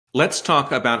Let's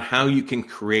talk about how you can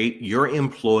create your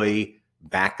employee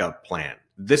backup plan.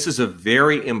 This is a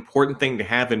very important thing to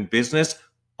have in business.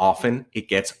 Often it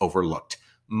gets overlooked.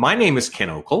 My name is Ken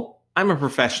Okel. I'm a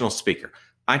professional speaker.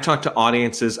 I talk to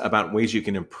audiences about ways you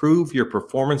can improve your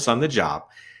performance on the job,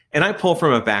 and I pull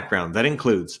from a background that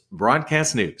includes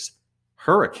broadcast news,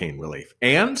 hurricane relief,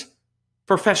 and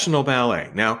professional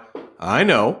ballet. Now, I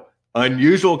know,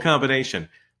 unusual combination,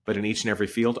 but in each and every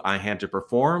field, I had to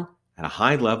perform at a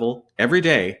high level every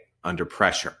day under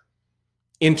pressure.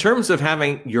 In terms of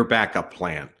having your backup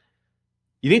plan,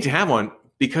 you need to have one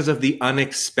because of the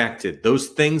unexpected, those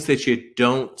things that you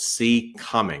don't see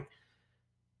coming.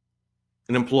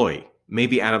 An employee may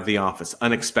be out of the office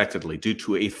unexpectedly due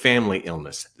to a family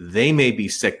illness. They may be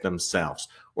sick themselves,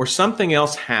 or something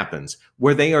else happens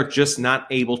where they are just not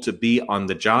able to be on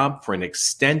the job for an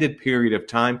extended period of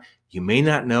time. You may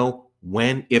not know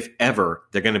when, if ever,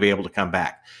 they're going to be able to come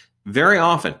back. Very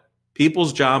often,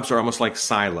 people's jobs are almost like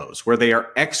silos, where they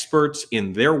are experts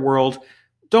in their world,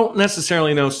 don't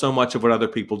necessarily know so much of what other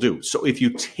people do. So if you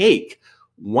take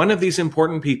one of these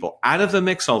important people out of the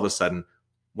mix all of a sudden,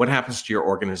 what happens to your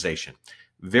organization?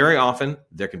 Very often,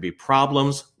 there can be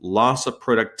problems, loss of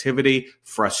productivity,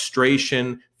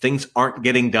 frustration, things aren't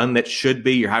getting done that should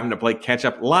be, you're having to play catch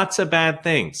up, lots of bad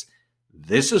things.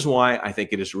 This is why I think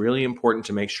it is really important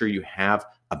to make sure you have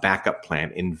a backup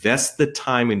plan. Invest the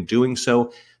time in doing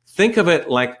so. Think of it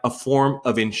like a form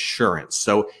of insurance.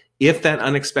 So if that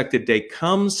unexpected day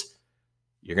comes,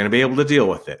 you're going to be able to deal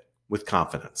with it with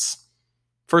confidence.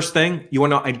 First thing, you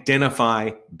want to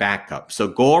identify backup. So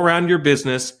go around your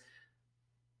business,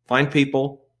 find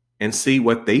people and see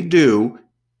what they do.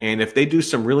 And if they do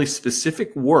some really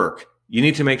specific work, you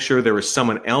need to make sure there is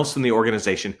someone else in the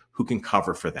organization who can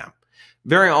cover for them.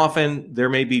 Very often, there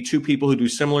may be two people who do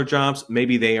similar jobs.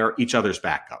 Maybe they are each other's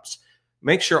backups.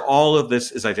 Make sure all of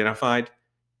this is identified.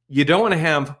 You don't want to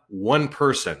have one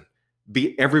person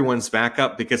be everyone's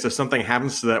backup, because if something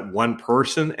happens to that one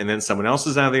person and then someone else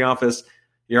is out of the office,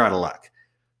 you're out of luck.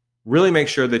 Really make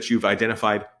sure that you've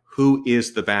identified who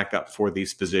is the backup for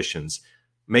these positions.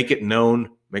 Make it known.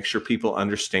 Make sure people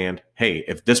understand, hey,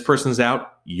 if this person's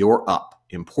out, you're up.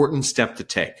 Important step to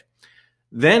take.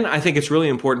 Then I think it's really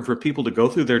important for people to go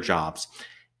through their jobs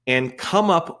and come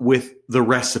up with the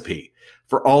recipe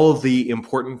for all of the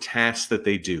important tasks that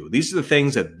they do. These are the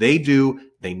things that they do.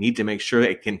 They need to make sure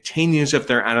it continues if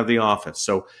they're out of the office.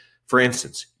 So for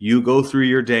instance, you go through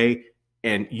your day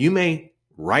and you may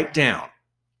write down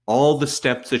all the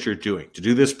steps that you're doing. To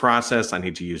do this process, I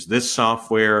need to use this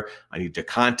software. I need to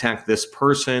contact this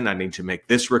person. I need to make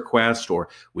this request. Or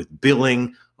with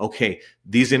billing, okay,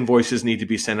 these invoices need to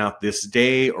be sent out this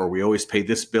day, or we always pay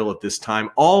this bill at this time.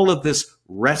 All of this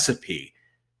recipe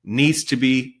needs to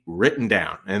be written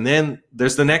down. And then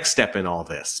there's the next step in all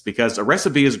this, because a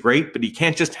recipe is great, but you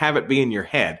can't just have it be in your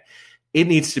head. It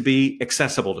needs to be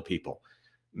accessible to people.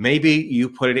 Maybe you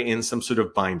put it in some sort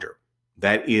of binder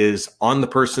that is on the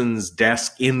person's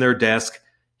desk, in their desk.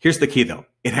 Here's the key though.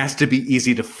 It has to be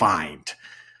easy to find.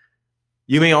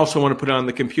 You may also want to put it on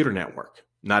the computer network.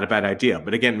 Not a bad idea.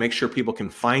 But again, make sure people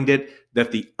can find it,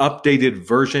 that the updated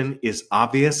version is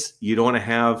obvious. You don't want to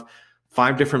have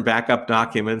 5 different backup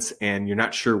documents and you're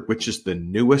not sure which is the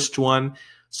newest one.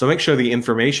 So make sure the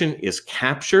information is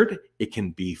captured. It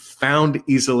can be found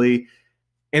easily.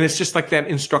 And it's just like that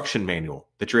instruction manual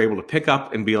that you're able to pick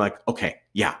up and be like, okay,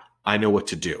 yeah, I know what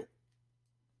to do.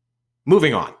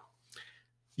 Moving on.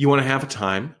 You want to have a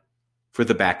time for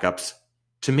the backups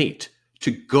to meet,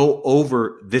 to go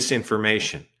over this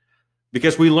information.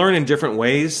 Because we learn in different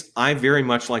ways. I very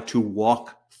much like to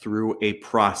walk through a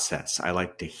process. I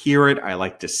like to hear it. I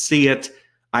like to see it.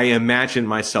 I imagine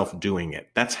myself doing it.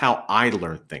 That's how I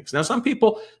learn things. Now, some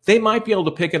people, they might be able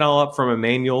to pick it all up from a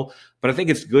manual, but I think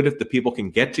it's good if the people can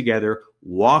get together,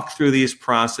 walk through these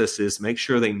processes, make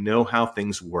sure they know how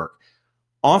things work.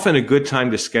 Often a good time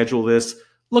to schedule this,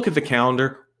 look at the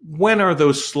calendar. When are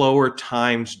those slower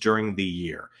times during the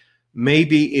year?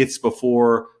 Maybe it's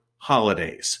before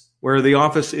holidays, where the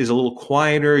office is a little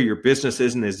quieter, your business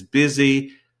isn't as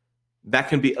busy. That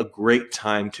can be a great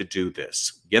time to do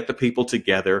this. Get the people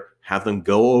together, have them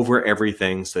go over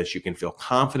everything so that you can feel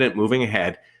confident moving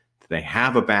ahead, that they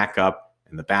have a backup,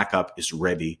 and the backup is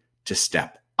ready to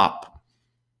step up.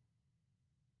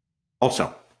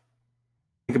 Also,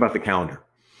 think about the calendar.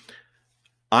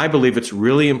 I believe it's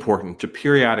really important to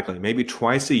periodically, maybe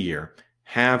twice a year,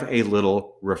 have a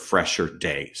little refresher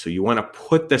day. So you want to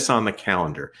put this on the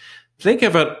calendar. Think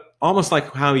of it almost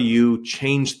like how you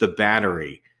change the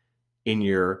battery in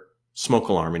your smoke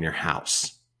alarm in your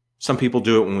house. Some people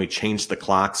do it when we change the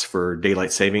clocks for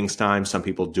daylight savings time. Some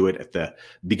people do it at the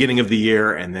beginning of the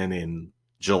year and then in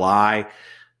July.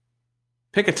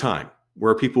 Pick a time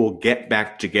where people will get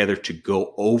back together to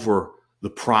go over the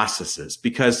processes,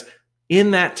 because in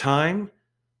that time,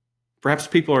 perhaps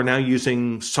people are now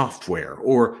using software,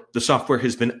 or the software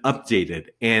has been updated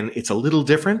and it's a little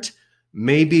different.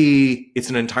 Maybe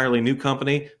it's an entirely new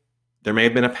company. There may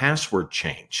have been a password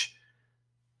change.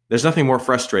 There's nothing more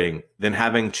frustrating than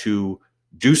having to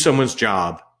do someone's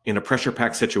job in a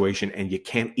pressure-packed situation and you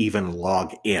can't even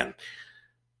log in.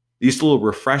 These little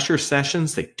refresher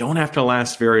sessions, they don't have to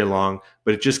last very long,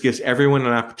 but it just gives everyone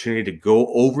an opportunity to go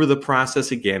over the process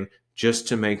again just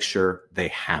to make sure they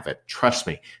have it. Trust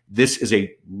me, this is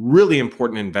a really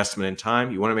important investment in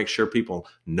time. You want to make sure people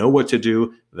know what to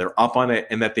do, they're up on it,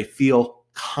 and that they feel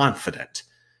confident.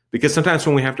 Because sometimes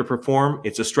when we have to perform,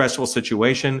 it's a stressful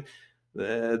situation.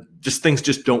 Things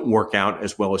just don't work out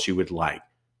as well as you would like.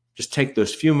 Just take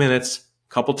those few minutes,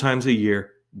 a couple times a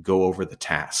year, go over the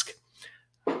task.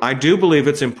 I do believe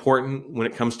it's important when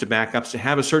it comes to backups to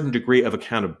have a certain degree of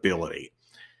accountability.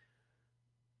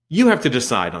 You have to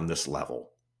decide on this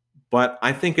level, but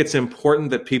I think it's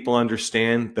important that people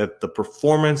understand that the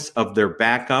performance of their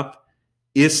backup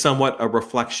is somewhat a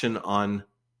reflection on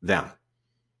them.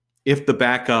 If the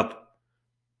backup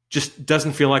just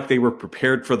doesn't feel like they were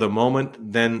prepared for the moment,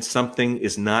 then something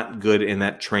is not good in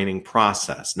that training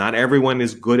process. Not everyone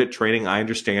is good at training, I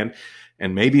understand.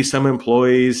 And maybe some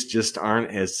employees just aren't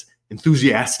as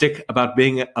enthusiastic about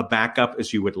being a backup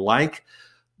as you would like.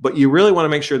 But you really want to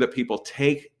make sure that people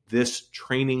take this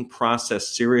training process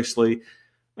seriously.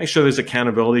 Make sure there's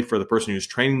accountability for the person who's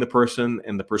training the person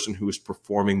and the person who is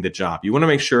performing the job. You want to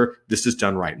make sure this is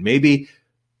done right. Maybe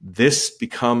this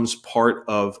becomes part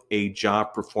of a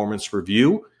job performance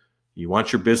review. You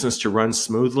want your business to run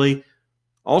smoothly.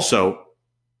 Also,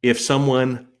 if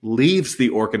someone leaves the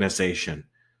organization,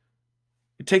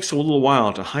 it takes a little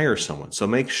while to hire someone. So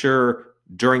make sure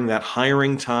during that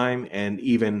hiring time, and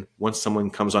even once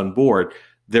someone comes on board,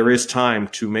 there is time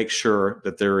to make sure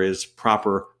that there is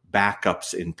proper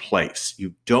backups in place.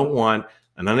 You don't want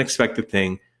an unexpected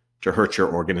thing to hurt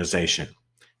your organization.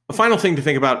 The final thing to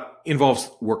think about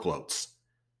involves workloads,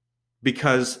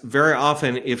 because very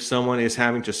often if someone is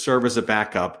having to serve as a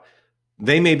backup,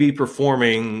 they may be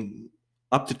performing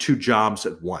up to 2 jobs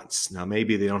at once. Now,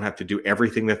 maybe they don't have to do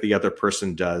everything that the other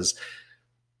person does.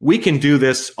 We can do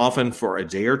this often for a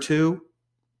day or two,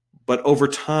 but over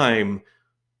time,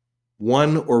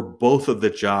 one or both of the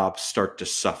jobs start to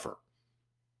suffer.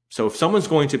 So if someone's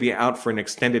going to be out for an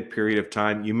extended period of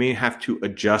time, you may have to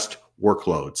adjust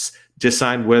workloads,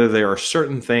 decide whether there are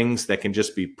certain things that can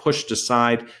just be pushed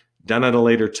aside, done at a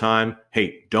later time.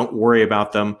 Hey, don't worry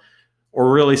about them.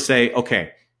 Or really say,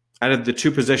 okay, out of the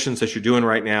 2 positions that you're doing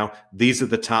right now, these are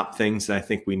the top things that I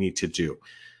think we need to do.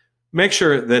 Make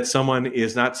sure that someone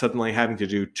is not suddenly having to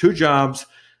do 2 jobs.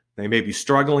 They may be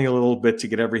struggling a little bit to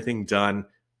get everything done.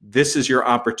 This is your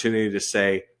opportunity to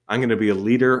say, I'm going to be a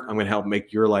leader. I'm going to help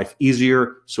make your life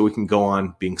easier so we can go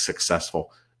on being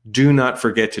successful. Do not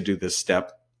forget to do this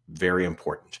step. Very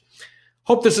important.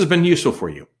 Hope this has been useful for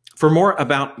you. For more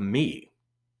about me,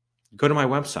 go to my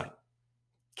website,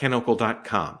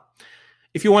 kenokel.com.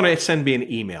 If you want to send me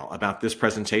an email about this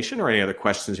presentation or any other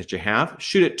questions that you have,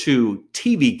 shoot it to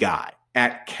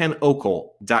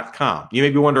tvguy@kenokel.com. You may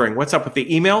be wondering, what's up with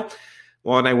the email?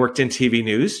 Well, when I worked in TV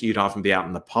news, you'd often be out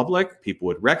in the public. People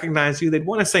would recognize you. They'd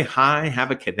want to say hi,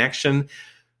 have a connection,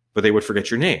 but they would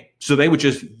forget your name. So they would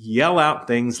just yell out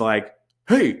things like,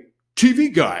 hey,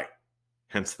 TV guy,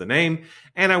 hence the name.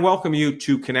 And I welcome you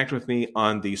to connect with me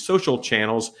on the social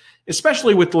channels,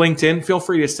 especially with LinkedIn. Feel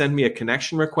free to send me a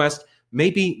connection request.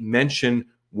 Maybe mention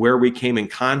where we came in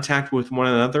contact with one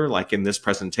another, like in this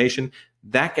presentation.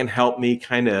 That can help me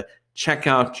kind of check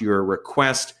out your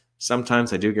request.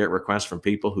 Sometimes I do get requests from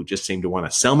people who just seem to want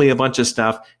to sell me a bunch of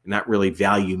stuff and not really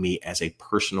value me as a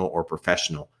personal or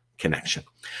professional connection.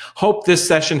 Hope this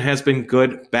session has been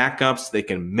good. Backups, they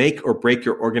can make or break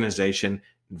your organization.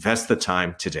 Invest the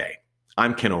time today.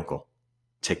 I'm Ken Okel.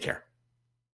 Take care.